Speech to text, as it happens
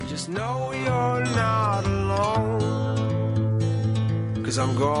Just know you're not alone, 'cause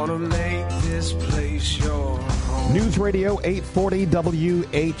I'm gonna make this place your home. News Radio 840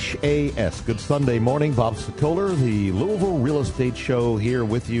 WHAS. Good Sunday morning. Bob Sokoler, the Louisville Real Estate Show, here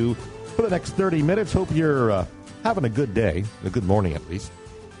with you for the next 30 minutes. Hope you're having a good day, a good morning at least.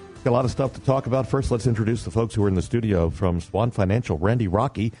 Got a lot of stuff to talk about. First, let's introduce the folks who are in the studio from Swan Financial. Randy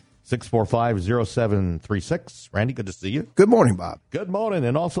Rocky, 645-0736. Randy, good to see you. Good morning, Bob. Good morning.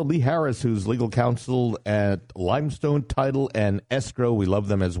 And also Lee Harris, who's legal counsel at Limestone Title and Escrow. We love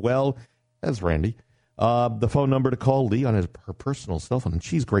them as well as Randy. The phone number to call Lee on her personal cell phone. And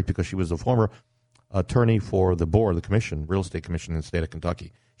she's great because she was a former attorney for the board, the commission, real estate commission in the state of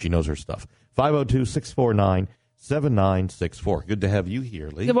Kentucky. She knows her stuff. 502-649-7964. Good to have you here,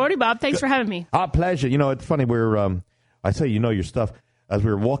 Lee. Good morning, Bob. Thanks for having me. Our pleasure. You know, it's funny. I say you know your stuff. As we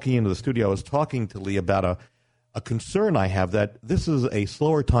were walking into the studio, I was talking to Lee about a concern I have that this is a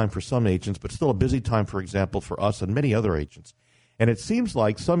slower time for some agents, but still a busy time, for example, for us and many other agents. And it seems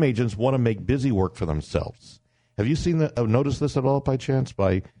like some agents want to make busy work for themselves. Have you noticed this at all by chance,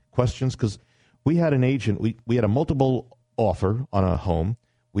 by questions? Because we had an agent, we had a multiple offer on a home.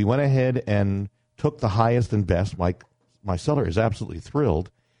 We went ahead and took the highest and best. My seller is absolutely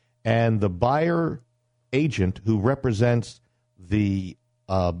thrilled. And the buyer agent who represents the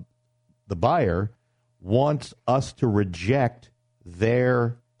buyer wants us to reject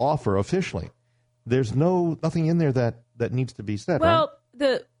their offer officially. There's nothing in there that needs to be said. Well,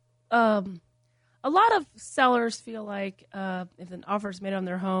 right? a lot of sellers feel like if an offer is made on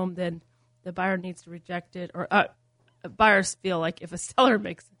their home, then the buyer needs to reject it. Or buyers feel like if a seller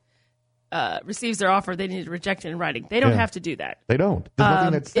receives their offer, they need to reject it in writing. They don't have to do that. They don't. There's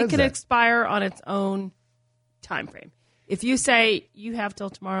nothing that says it can that. expire on its own time frame. If you say you have till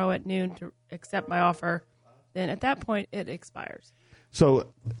tomorrow at noon to accept my offer, then at that point it expires.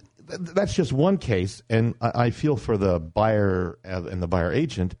 So that's just one case, and I feel for the buyer and the buyer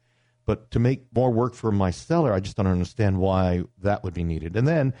agent, but to make more work for my seller, I just don't understand why that would be needed. And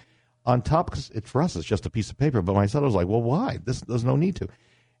then on top, because for us it's just a piece of paper, but my seller's like, well, why? There's no need to.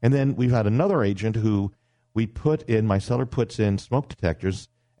 And then we've had another agent who my seller puts in smoke detectors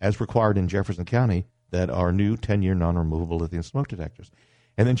as required in Jefferson County that are new 10-year non-removable lithium smoke detectors.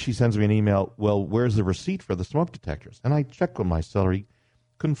 And then she sends me an email, well, where's the receipt for the smoke detectors? And I checked with my seller. He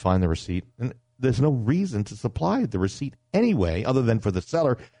couldn't find the receipt. And there's no reason to supply the receipt anyway, other than for the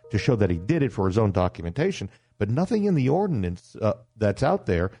seller to show that he did it for his own documentation. But nothing in the ordinance that's out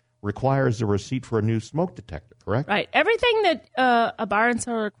there requires a receipt for a new smoke detector, correct? Right. Everything that a buyer and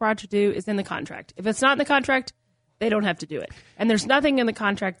seller are required to do is in the contract. If it's not in the contract, they don't have to do it. And there's nothing in the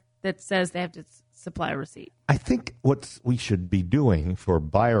contract that says they have to supply a receipt. I think what we should be doing for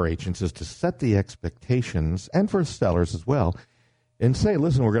buyer agents is to set the expectations, and for sellers as well, and say,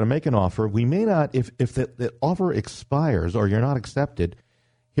 listen, we're going to make an offer. We may not, if the offer expires or you're not accepted,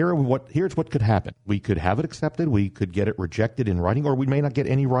 here's what could happen. We could have it accepted, we could get it rejected in writing, or we may not get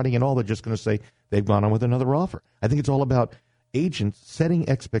any writing at all. They're just going to say they've gone on with another offer. I think it's all about agents setting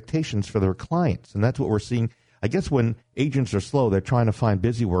expectations for their clients, and that's what we're seeing. I guess when agents are slow, they're trying to find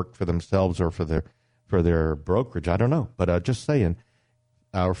busy work for themselves or for their brokerage. I don't know, but just saying,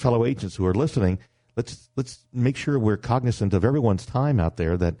 our fellow agents who are listening, let's make sure we're cognizant of everyone's time out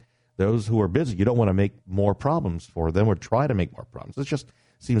there. That those who are busy, you don't want to make more problems for them or try to make more problems. It just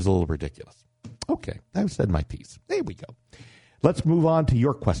seems a little ridiculous. Okay, I've said my piece. There we go. Let's move on to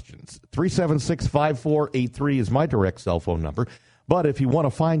your questions. 376-5483 is my direct cell phone number. But if you want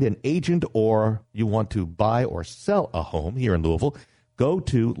to find an agent or you want to buy or sell a home here in Louisville, go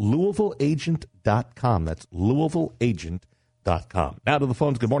to LouisvilleAgent.com. That's LouisvilleAgent.com. Now to the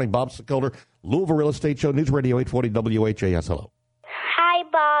phones. Good morning, Bob Sokoler, Louisville Real Estate Show, News Radio 840 WHAS. Hello. Hi,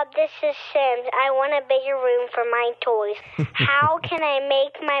 Bob. This is Sims. I want a bigger room for my toys. How can I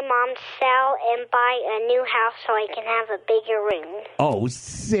make my mom sell and buy a new house so I can have a bigger room? Oh,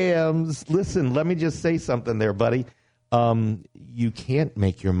 Sims, listen, let me just say something there, buddy. You can't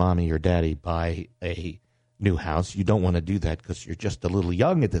make your mommy or daddy buy a new house. You don't want to do that because you're just a little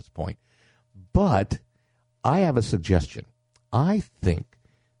young at this point. But I have a suggestion. I think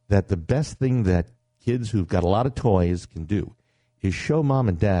that the best thing that kids who've got a lot of toys can do is show mom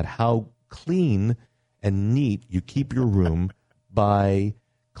and dad how clean and neat you keep your room by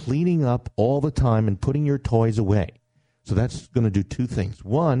cleaning up all the time and putting your toys away. So that's going to do two things.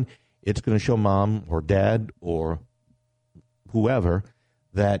 One, it's going to show mom or dad or whoever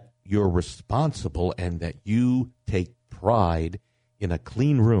that you're responsible and that you take pride in a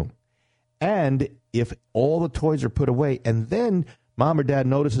clean room. And if all the toys are put away and then mom or dad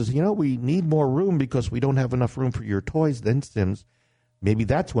notices, we need more room because we don't have enough room for your toys, then Sims, maybe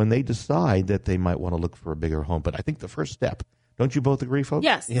that's when they decide that they might want to look for a bigger home. But I think the first step, don't you both agree, folks?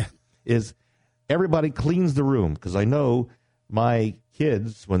 Yes. Yeah. Is everybody cleans the room, because I know my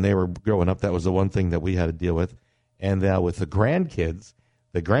kids, when they were growing up, that was the one thing that we had to deal with. And with the grandkids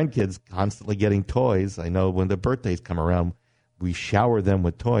constantly getting toys. I know when the birthdays come around, we shower them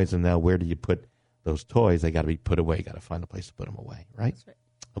with toys, and now where do you put those toys? They got to be put away. You got to find a place to put them away, right? That's right.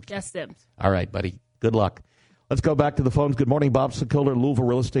 Okay. Yes, Sims. All right, buddy. Good luck. Let's go back to the phones. Good morning, Bob Sokoler, Louisville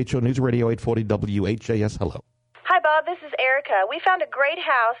Real Estate Show, News Radio 840 WHAS. Hello. Hi, Bob. This is Erica. We found a great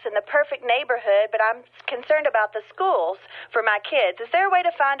house in the perfect neighborhood, but I'm concerned about the schools for my kids. Is there a way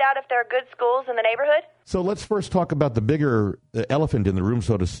to find out if there are good schools in the neighborhood? So let's first talk about the bigger elephant in the room,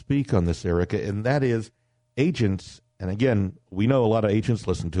 so to speak, on this, Erica, and that is agents. And again, we know a lot of agents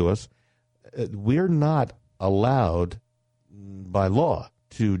listen to us. We're not allowed by law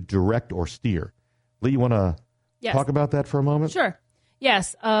to direct or steer. Lee, you want to talk about that for a moment? Sure.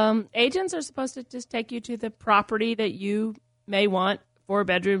 Yes. Agents are supposed to just take you to the property that you may want, 4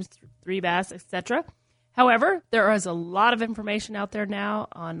 bedrooms, 3 baths, etc. However, there is a lot of information out there now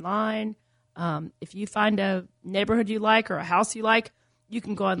online. If you find a neighborhood you like or a house you like, you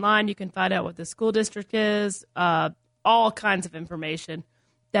can go online. You can find out what the school district is, all kinds of information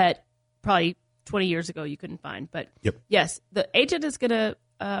that probably 20 years ago you couldn't find. But yes, the agent is going to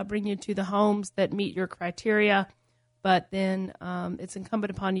bring you to the homes that meet your criteria. But then it's incumbent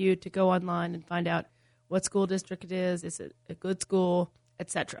upon you to go online and find out what school district it is it a good school,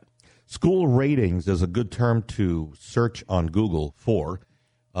 etc. School ratings is a good term to search on Google for.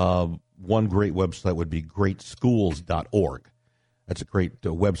 One great website would be greatschools.org. That's a great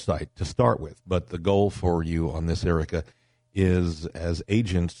website to start with. But the goal for you on this, Erica, is as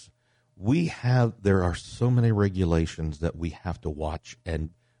agents, there are so many regulations that we have to watch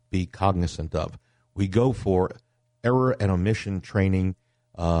and be cognizant of. We go for error and omission training,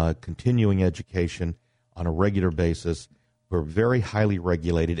 continuing education on a regular basis. We're very highly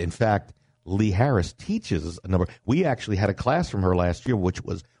regulated. In fact, Lee Harris teaches a number. We actually had a class from her last year, which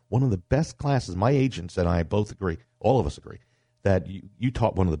was one of the best classes. My agents and I both agree, all of us agree, that you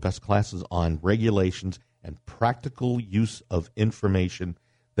taught one of the best classes on regulations and practical use of information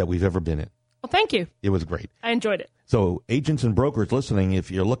that we've ever been in. Well, thank you. It was great. I enjoyed it. So agents and brokers listening, if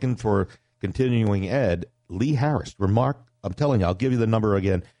you're looking for continuing ed, Lee Harris, I'm telling you, I'll give you the number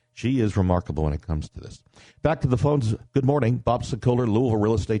again. She is remarkable when it comes to this. Back to the phones. Good morning. Bob Sokoler, Louisville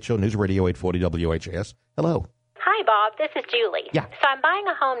Real Estate Show, News Radio 840 WHAS. Hello. Hi, Bob. This is Julie. Yeah. So I'm buying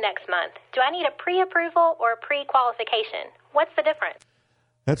a home next month. Do I need a pre-approval or a pre-qualification? What's the difference?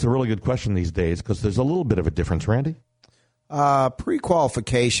 That's a really good question these days because there's a little bit of a difference, Randy.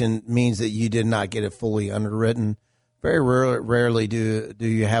 Pre-qualification means that you did not get it fully underwritten. Very rarely do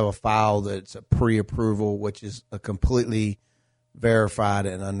you have a file that's a pre-approval, which is a completely verified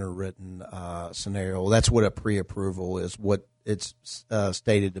and underwritten scenario. That's what a pre-approval is, what it's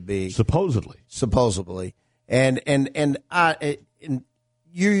stated to be. Supposedly. And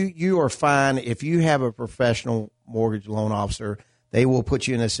you are fine if you have a professional mortgage loan officer. They will put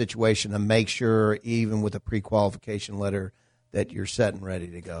you in a situation to make sure, even with a pre-qualification letter, that you're set and ready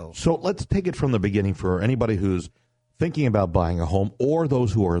to go. So let's take it from the beginning for anybody who's thinking about buying a home or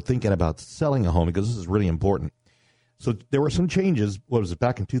those who are thinking about selling a home, because this is really important. So there were some changes. What was it,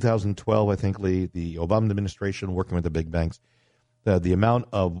 back in 2012, I think, Lee, the Obama administration working with the big banks, the amount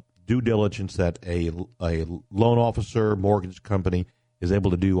of due diligence that a loan officer, mortgage company is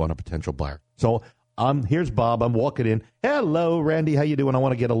able to do on a potential buyer. So here's Bob. I'm walking in. Hello, Randy. How you doing? I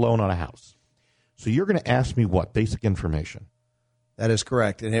want to get a loan on a house. So you're going to ask me what? Basic information. That is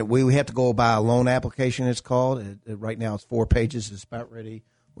correct. And we have to go by a loan application, it's called. Right now it's 4 pages. It's about ready,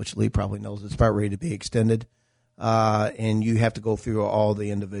 which Lee probably knows. It's about ready to be extended. And you have to go through all the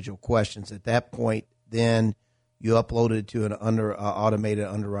individual questions. At that point, then you upload it to an automated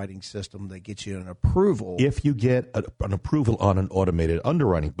underwriting system that gets you an approval. If you get an approval on an automated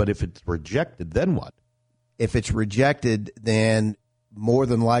underwriting. But if it's rejected, then what? If it's rejected, then more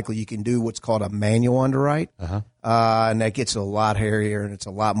than likely you can do what's called a manual underwrite. And that gets a lot hairier and it's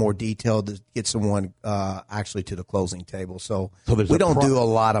a lot more detailed to get someone actually to the closing table. So we don't do a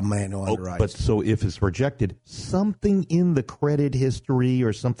lot of manual underwrites. But so if it's rejected, something in the credit history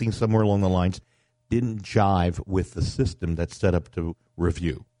or something somewhere along the lines didn't jive with the system that's set up to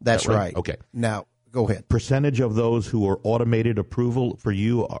review. That's right. Okay. Now, go ahead. Percentage of those who are automated approval for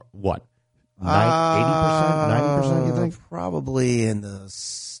you are what? 80%, 90%, you think? Probably in the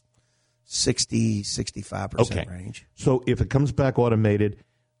 60, 65% range. So if it comes back automated,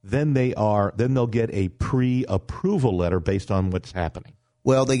 then they'll get a pre-approval letter based on what's happening.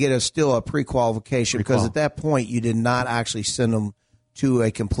 Well, they get still a pre-qualification because at that point you did not actually send them to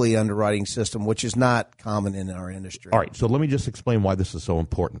a complete underwriting system, which is not common in our industry. All right, so let me just explain why this is so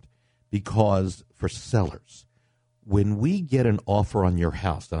important. Because for sellers, when we get an offer on your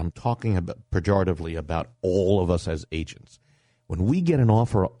house, and I'm talking about pejoratively about all of us as agents, when we get an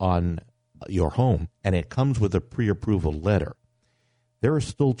offer on your home and it comes with a pre-approval letter, there are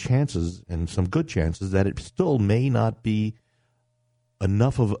still chances, and some good chances, that it still may not be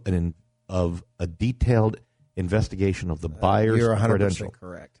enough of a detailed investigation of the buyer's You're 100% credential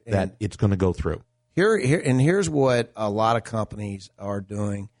correct. that it's going to go through. Here's what a lot of companies are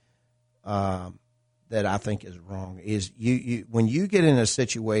doing that I think is wrong is you when you get in a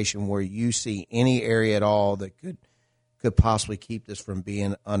situation where you see any area at all that could possibly keep this from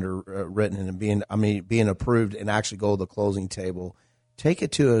being underwritten and being approved and actually go to the closing table, take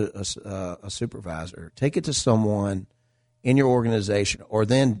it to a supervisor, take it to someone in your organization, or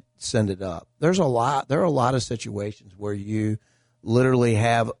then send it up. There are a lot of situations where you literally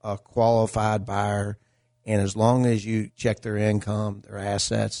have a qualified buyer, and as long as you check their income, their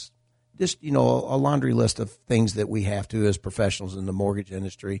assets, just a laundry list of things that we have to as professionals in the mortgage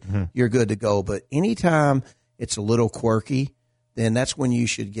industry, you're good to go. But anytime it's a little quirky, then that's when you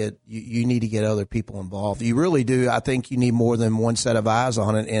should you need to get other people involved. You really do. I think you need more than one set of eyes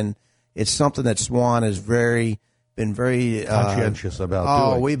on it, and it's something that Swan has been very conscientious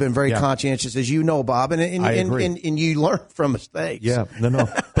about doing. We've been very conscientious, as you know, Bob, and I agree. And you learn from mistakes. Yeah, no.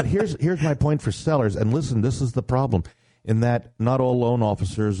 But here's my point for sellers, and listen, this is the problem, in that not all loan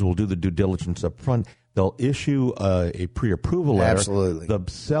officers will do the due diligence up front. They'll issue a pre-approval letter. Absolutely. The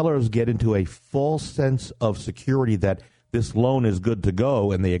sellers get into a false sense of security that this loan is good to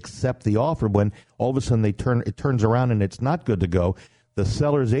go, and they accept the offer when all of a sudden it turns around and it's not good to go. The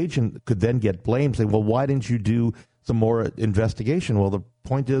seller's agent could then get blamed, saying, well, why didn't you do some more investigation? Well, the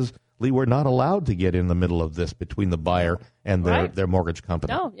point is, Lee, we're not allowed to get in the middle of this between the buyer and their mortgage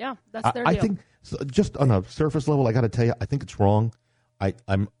company. No, yeah, that's their deal. I think, just on a surface level, I got to tell you, I think it's wrong.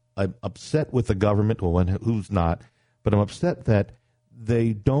 I'm upset with the government, well, who's not, but I'm upset that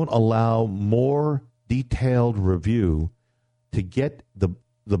they don't allow more detailed review to get the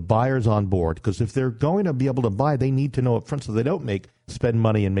buyers on board, because if they're going to be able to buy, they need to know up front so they don't spend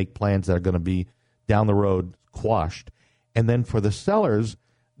money and make plans that are going to be down the road quashed. And then for the sellers,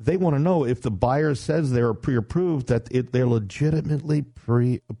 they want to know if the buyer says they're pre-approved, that they're legitimately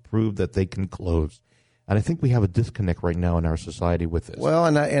pre-approved, that they can close. And I think we have a disconnect right now in our society with this. Well,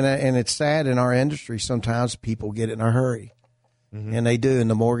 and it's sad in our industry. Sometimes people get in a hurry. Mm-hmm. And they do in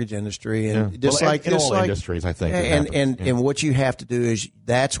the mortgage industry, and in all industries, I think. And what you have to do is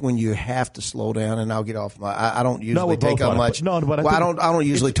that's when you have to slow down. And I'll get off my. I don't usually take up much. I don't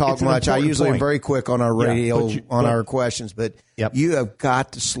usually talk much. I usually am very quick on our radio on our questions. But you have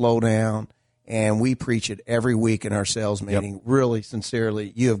got to slow down, and we preach it every week in our sales meeting. Really,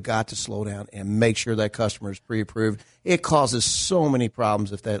 sincerely, you have got to slow down and make sure that customer is pre-approved. It causes so many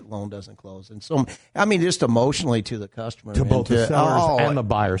problems if that loan doesn't close, and just emotionally to the customer, to both the sellers and the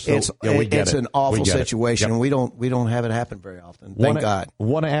buyers. So, it's an awful situation. We don't have it happen very often. Thank God.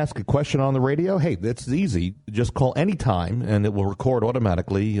 Want to ask a question on the radio? Hey, that's easy. Just call anytime, and it will record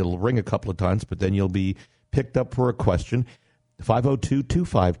automatically. It'll ring a couple of times, but then you'll be picked up for a question.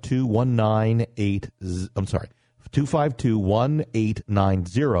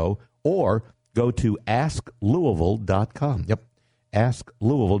 252-1890, or go to asklouisville.com. Yep,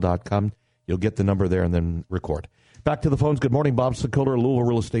 asklouisville.com. You'll get the number there and then record. Back to the phones. Good morning, Bob Sokoler, Louisville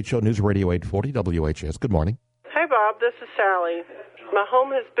Real Estate Show, News Radio 840 WHS. Good morning. Hey, Bob, this is Sally. My home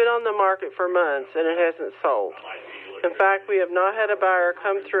has been on the market for months, and it hasn't sold. In fact, we have not had a buyer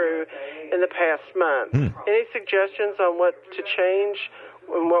come through in the past month. Any suggestions on what to change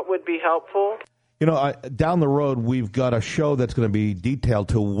and what would be helpful? Down the road, we've got a show that's going to be detailed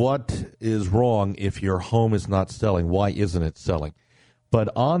to what is wrong if your home is not selling. Why isn't it selling?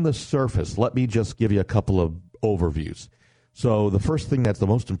 But on the surface, let me just give you a couple of overviews. So the first thing that's the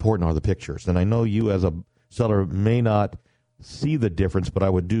most important are the pictures. And I know you as a seller may not see the difference, but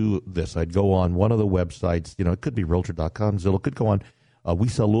I would do this. I'd go on one of the websites, it could be Realtor.com, Zillow, could go on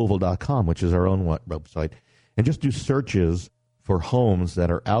WeSellLouisville.com, which is our own website, and just do searches for homes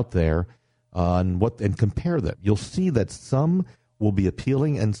that are out there and compare them. You'll see that some will be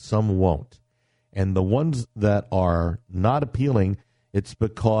appealing and some won't. And the ones that are not appealing, it's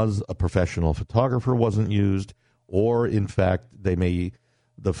because a professional photographer wasn't used, or in fact,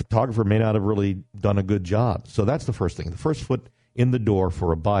 the photographer may not have really done a good job. So that's the first thing. The first foot in the door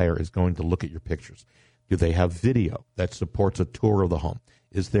for a buyer is going to look at your pictures. Do they have video that supports a tour of the home?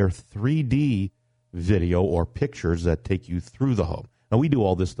 Is there 3D video or pictures that take you through the home? Now, we do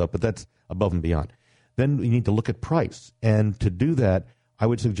all this stuff, but that's above and beyond. then you need to look at price. And to do that, I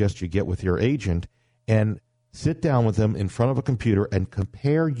would suggest you get with your agent and sit down with them in front of a computer and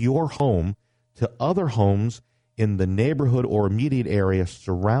compare your home to other homes in the neighborhood or immediate area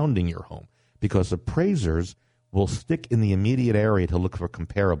surrounding your home, because appraisers will stick in the immediate area to look for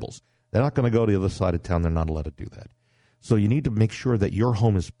comparables. They're not going to go to the other side of town. They're not allowed to do that. So you need to make sure that your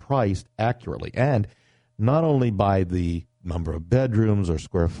home is priced accurately, and not only by the number of bedrooms or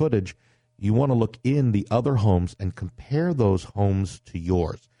square footage. You want to look in the other homes and compare those homes to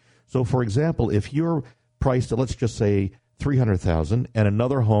yours. So, for example, if you're priced at, let's just say, $300,000, and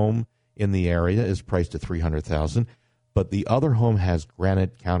another home in the area is priced at $300,000, but the other home has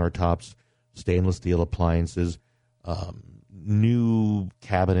granite countertops, stainless steel appliances, new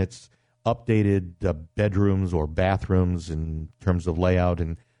cabinets, updated bedrooms or bathrooms in terms of layout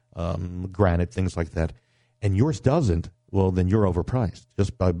and granite, things like that, and yours doesn't, well, then you're overpriced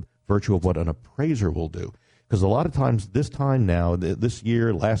just by virtue of what an appraiser will do. Because a lot of times this time now, this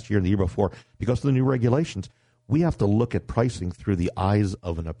year, last year, the year before, because of the new regulations, we have to look at pricing through the eyes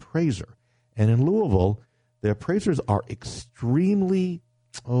of an appraiser. And in Louisville, the appraisers are extremely,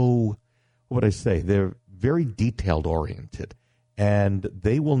 what would I say? They're very detailed oriented. And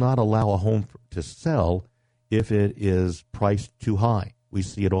they will not allow a home to sell if it is priced too high. We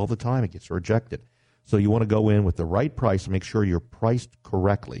see it all the time. It gets rejected. So you want to go in with the right price and make sure you're priced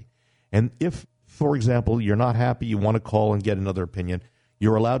correctly. And if, for example, you're not happy, you want to call and get another opinion,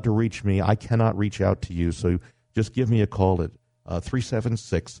 you're allowed to reach me. I cannot reach out to you. So just give me a call at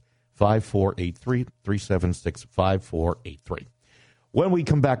 376-5483, 376-5483. When we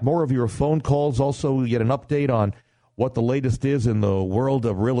come back, more of your phone calls. Also, we get an update on what the latest is in the world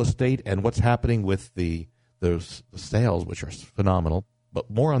of real estate and what's happening with the sales, which are phenomenal. But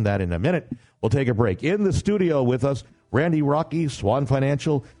more on that in a minute. We'll take a break. In the studio with us, Randy Rocky, Swan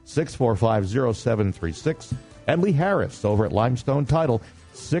Financial, 645-0736, and Lee Harris over at Limestone Title,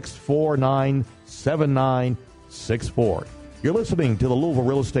 649-7964. You're listening to the Louisville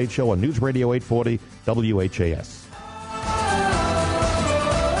Real Estate Show on News Radio 840 WHAS.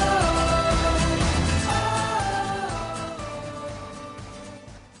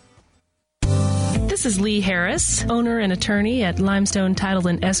 This is Lee Harris, owner and attorney at Limestone Title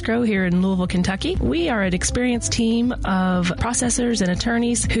and Escrow here in Louisville, Kentucky. We are an experienced team of processors and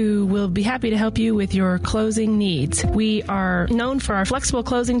attorneys who will be happy to help you with your closing needs. We are known for our flexible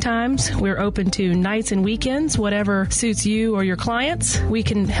closing times. We're open to nights and weekends, whatever suits you or your clients. We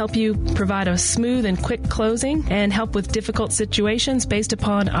can help you provide a smooth and quick closing and help with difficult situations based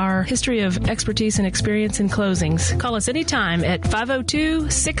upon our history of expertise and experience in closings. Call us anytime at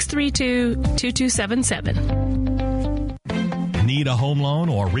 502-632-2277. Need a home loan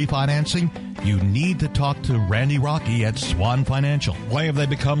or refinancing? You need to talk to Randy Rocky at Swan Financial. Why have they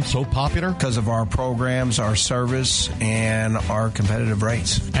become so popular? Because of our programs, our service, and our competitive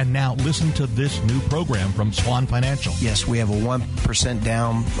rates. And now listen to this new program from Swan Financial. Yes, we have a 1%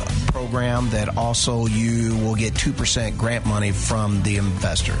 down program that also you will get 2% grant money from the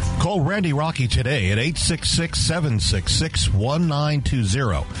investor. Call Randy Rocky today at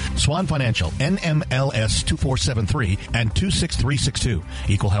 866-766-1920. Swan Financial, NMLS 2473 and 26362.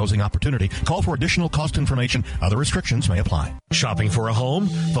 Equal housing opportunity. Call for additional cost information. Other restrictions may apply. Shopping for a home?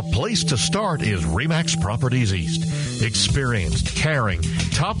 The place to start is RE/MAX Properties East. Experienced, caring,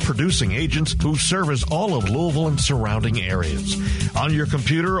 top producing agents who service all of Louisville and surrounding areas. On your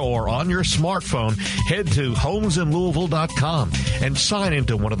computer or on your smartphone, head to homesinlouisville.com and sign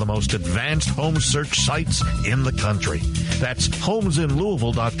into one of the most advanced home search sites in the country. That's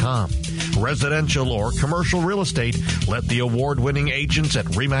homesinlouisville.com. Residential or commercial real estate, let the award-winning agents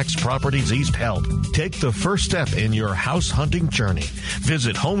at RE/MAX Properties East help. Take the first step in your house hunting journey.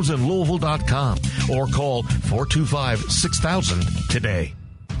 Visit homesinlouisville.com or call 425-6000 today.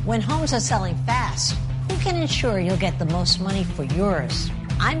 When homes are selling fast, who can ensure you'll get the most money for yours?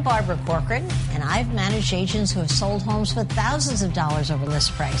 I'm Barbara Corcoran, and I've managed agents who have sold homes for thousands of dollars over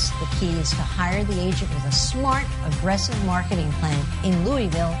list price. The key is to hire the agent with a smart, aggressive marketing plan. In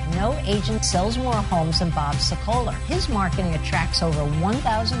Louisville, no agent sells more homes than Bob Sokoler. His marketing attracts over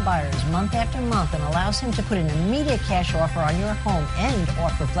 1,000 buyers month after month and allows him to put an immediate cash offer on your home and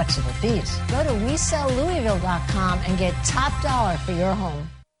offer flexible fees. Go to WeSellLouisville.com and get top dollar for your home.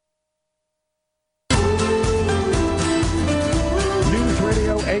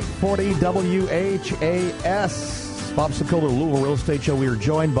 Radio 840 WHAS. Bob Sokoler, Louisville Real Estate Show. We are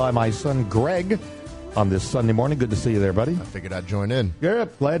joined by my son, Greg, on this Sunday morning. Good to see you there, buddy. I figured I'd join in. Yeah,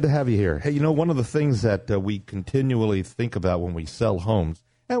 glad to have you here. Hey, you know, one of the things that we continually think about when we sell homes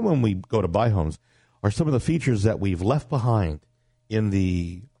and when we go to buy homes are some of the features that we've left behind in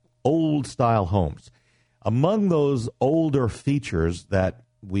the old-style homes. Among those older features that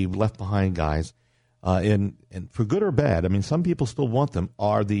we've left behind, guys, and for good or bad, I mean, some people still want them,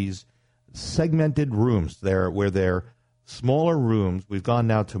 are these segmented rooms where they're smaller rooms. We've gone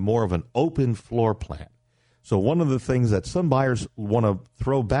now to more of an open floor plan. So one of the things that some buyers want to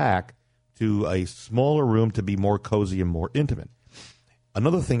throw back to a smaller room to be more cozy and more intimate.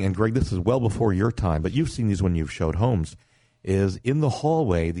 Another thing, and Greg, this is well before your time, but you've seen these when you've showed homes, is in the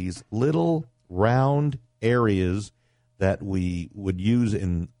hallway, these little round areas that we would use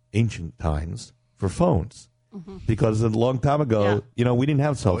in ancient times for phones. Mm-hmm. Because a long time ago, we didn't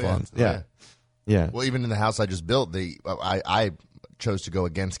have cell phones. Yeah. Well, even in the house I just built, I chose to go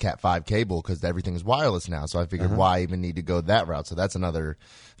against Cat 5 cable because everything is wireless now. So I figured, why even need to go that route? So that's another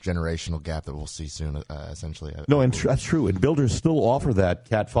generational gap that we'll see soon, essentially. No, and that's true. And builders still offer that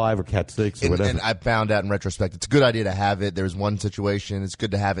Cat 5 or Cat 6 or whatever. And I found out in retrospect, it's a good idea to have it. There's one situation. It's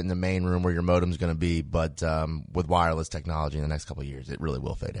good to have it in the main room where your modem's going to be. But with wireless technology in the next couple of years, it really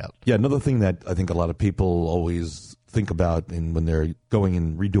will fade out. Yeah, another thing that I think a lot of people always think about when they're going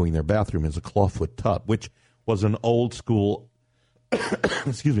and redoing their bathroom is a clawfoot tub, which was an old school,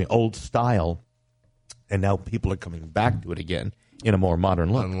 old style, and now people are coming back to it again in a more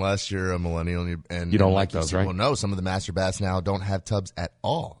modern look. Unless you're a millennial and you don't like those, right? Well, no, some of the master baths now don't have tubs at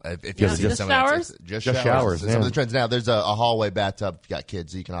all. If just showers? Just showers. Some of the trends now, there's a hallway bathtub. If you got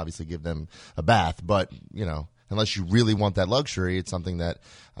kids, so you can obviously give them a bath, but unless you really want that luxury, it's something that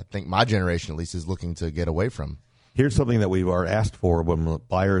I think my generation at least is looking to get away from. Here's something that we are asked for when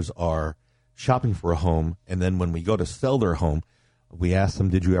buyers are shopping for a home, and then when we go to sell their home, we ask them,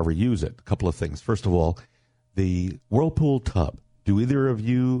 did you ever use it? A couple of things. First of all, the Whirlpool tub. Do either of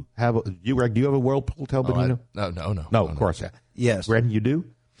you have Greg, do you have a Whirlpool tub? No, of course. Yeah. Yes. Greg, you do?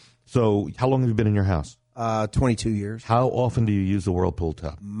 So how long have you been in your house? 22 years. How often do you use the Whirlpool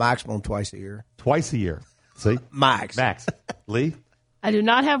tub? Maximum twice a year. Twice a year. See? Max. Lee? I do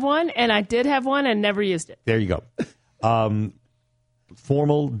not have one, and I did have one and never used it. There you go.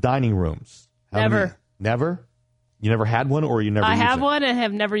 Formal dining rooms. Never. Never? You never had one, or you never used it? I have one and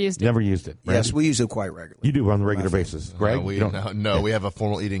have never used it. Never used it. Right? Yes, we use it quite regularly. You do on a regular basis. Greg? No, we have a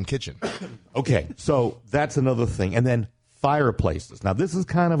formal eating kitchen. Okay, so that's another thing. And then fireplaces. Now, this is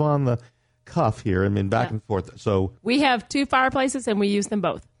kind of on the cuff here. I mean, back and forth. So we have 2 fireplaces, and we use them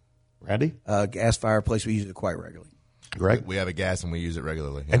both. Ready? Gas fireplace, we use it quite regularly. Greg? We have a gas, and we use it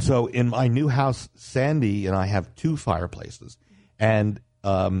regularly. Yeah. And so in my new house, Sandy and I have 2 fireplaces. And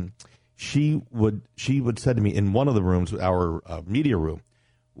she would say to me in one of the rooms, our media room,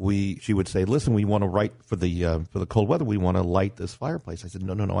 she would say, listen, we want to write for the cold weather, we want to light this fireplace. I said,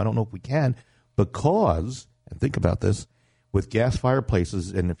 no, I don't know if we can, because, and think about this, with gas fireplaces,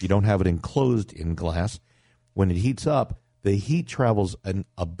 and if you don't have it enclosed in glass, when it heats up, the heat travels, and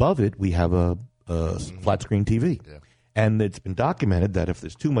above it we have a flat screen TV. Yeah. And it's been documented that if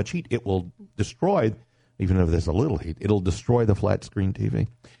there's too much heat, it will destroy, even if there's a little heat, it'll destroy the flat screen TV.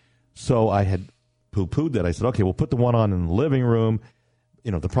 So I had poo-pooed that. I said, okay, we'll put the one on in the living room.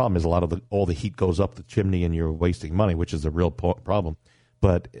 The problem is all the heat goes up the chimney and you're wasting money, which is a real problem.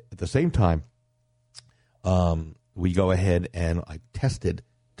 But at the same time, we go ahead and I tested,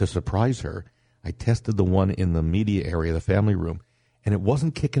 to surprise her, I tested the one in the media area, the family room, and it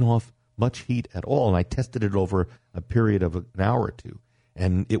wasn't kicking off much heat at all. And I tested it over a period of an hour or two,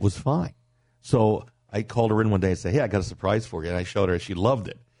 and it was fine. So I called her in one day and said, hey, I got a surprise for you. And I showed her. She loved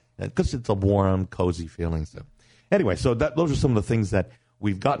it because it's a warm, cozy feeling. So anyway, those are some of the things that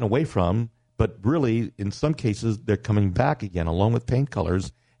we've gotten away from, but really, in some cases, they're coming back again, along with paint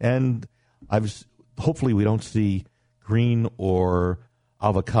colors. And hopefully we don't see green or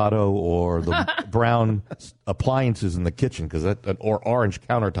avocado or the brown appliances in the kitchen, or orange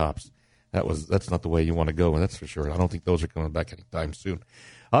countertops. That's not the way you want to go, and that's for sure. I don't think those are coming back anytime soon.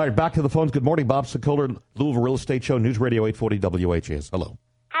 All right, back to the phones. Good morning, Bob Sokoler, Louisville Real Estate Show, News Radio 840 WHAS. Hello.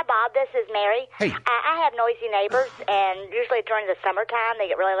 Hi, Bob. This is Mary. Hey. I have noisy neighbors, and usually during the summertime, they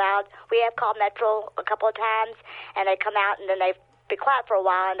get really loud. We have called Metro a couple of times, and they come out, and then they be quiet for a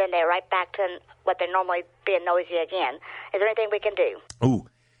while, and then they're right back to what they're normally being noisy again. Is there anything we can do? Ooh.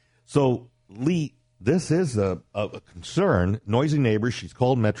 So, Lee, this is a concern. Noisy neighbors. She's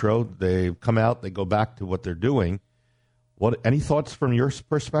called Metro. They come out. They go back to what they're doing. Any thoughts from your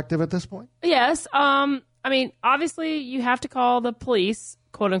perspective at this point? Yes. I mean, obviously, you have to call the police,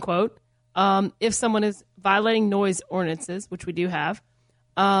 quote unquote, if someone is violating noise ordinances, which we do have.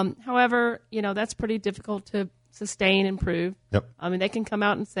 However, that's pretty difficult to sustain and prove. Yep. I mean, they can come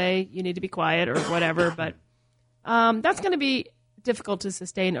out and say you need to be quiet or whatever, but that's going to be difficult to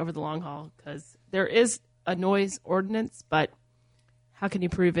sustain over the long haul because there is a noise ordinance, but how can you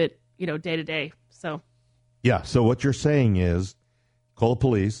prove it, day to day? So Yeah, so what you're saying is call the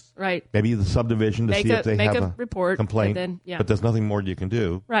police. Right. Maybe the subdivision to see if they have a report, complaint. and then, But there's nothing more you can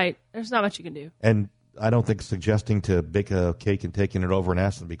do. Right. There's not much you can do. And I don't think suggesting to bake a cake and taking it over and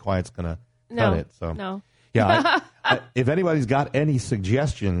asking them to be quiet is going to cut it. So. No. Yeah, if anybody's got any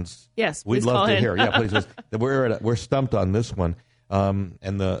suggestions, yes, we'd love to hear. Yeah, please. We're stumped on this one. And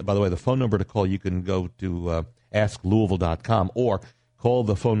by the way, the phone number to call, you can go to asklouisville.com or call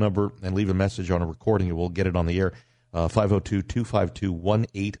the phone number and leave a message on a recording, and we'll get it on the air.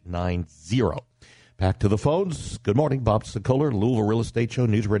 502-252-1890. Back to the phones. Good morning, Bob Sokoler, Louisville Real Estate Show,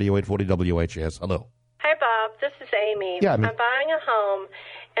 News Radio 840 WHAS. Hello. Hi, Bob. This is Amy. Yeah, I'm buying a home,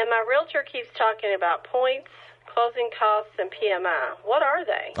 and my realtor keeps talking about points, closing costs, and PMI. What are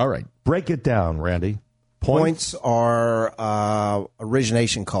they? All right. Break it down, Randy. Points are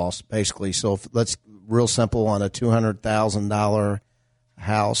origination costs, basically. So let's real simple on a $200,000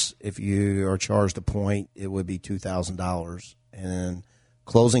 house. If you are charged a point, it would be $2,000, and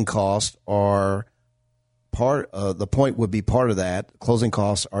closing costs are the point would be part of that. Closing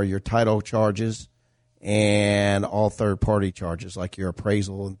costs are your title charges and all third-party charges like your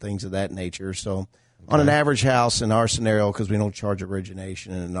appraisal and things of that nature. So on an average house in our scenario, because we don't charge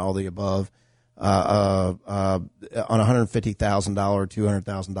origination and all the above, on a $150,000,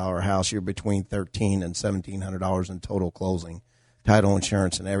 $200,000 house, you're between $1,300 and $1,700 in total closing, title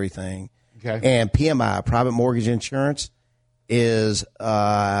insurance and everything. Okay. And PMI, private mortgage insurance, is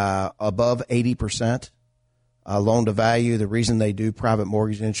above 80%. Loan to value, the reason they do private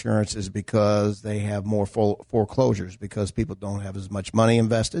mortgage insurance is because they have more foreclosures because people don't have as much money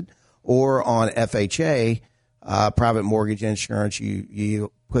invested. Or on FHA, private mortgage insurance,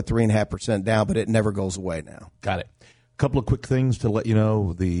 you put 3.5% down, but it never goes away now. Got it. A couple of quick things to let you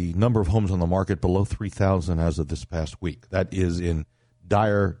know. The number of homes on the market below 3,000 as of this past week. That is in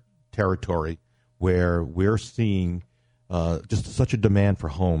dire territory where we're seeing just such a demand for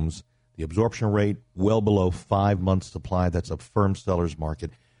homes. The absorption rate well below 5 months supply. That's a firm seller's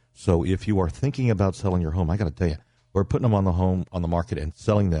market. So if you are thinking about selling your home, I got to tell you, we're putting them on the market and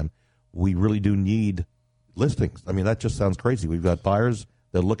selling them. We really do need listings. I mean, that just sounds crazy. We've got buyers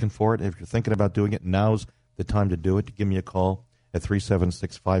that are looking for it. If you're thinking about doing it, now's the time to do it. Give me a call at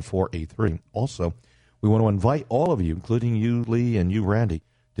 376-5483. Also, we want to invite all of you, including you, Lee, and you, Randy,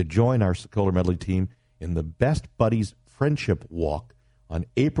 to join our Sokoler Medley team in the Best Buddies Friendship Walk on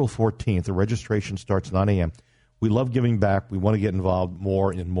April 14th. The registration starts 9 a.m. We love giving back. We want to get involved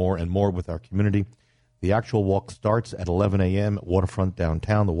more and more and more with our community. The actual walk starts at 11 a.m. at Waterfront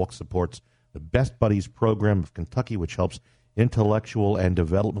downtown. The walk supports the Best Buddies program of Kentucky, which helps intellectual and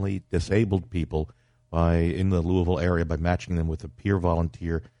developmentally disabled people in the Louisville area by matching them with a peer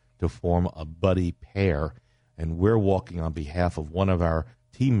volunteer to form a buddy pair. And we're walking on behalf of one of our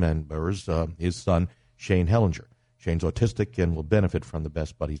team members, his son, Shane Hellinger. Shane's autistic and will benefit from the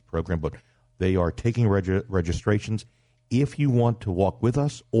Best Buddies program, but they are taking registrations. If you want to walk with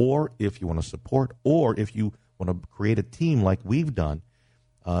us, or if you want to support, or if you want to create a team like we've done,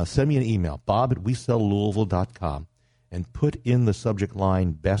 send me an email, bob@wesellouisville.com, and put in the subject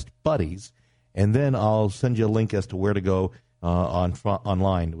line Best Buddies, and then I'll send you a link as to where to go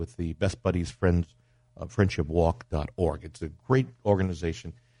online with the Best Buddies friendshipwalk.org. It's a great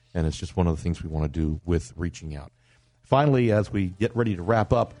organization, and it's just one of the things we want to do with reaching out. Finally, as we get ready to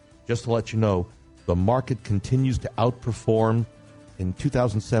wrap up, just to let you know, the market continues to outperform in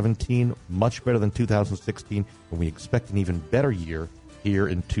 2017, much better than 2016, and we expect an even better year here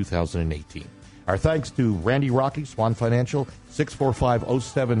in 2018. Our thanks to Randy Rocky, Swan Financial,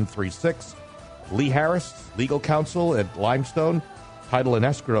 645-0736, Lee Harris, legal counsel at Limestone, title and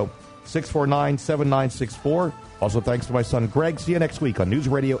escrow, 649-7964. Also thanks to my son Greg. See you next week on News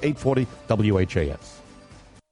Radio 840 WHAS.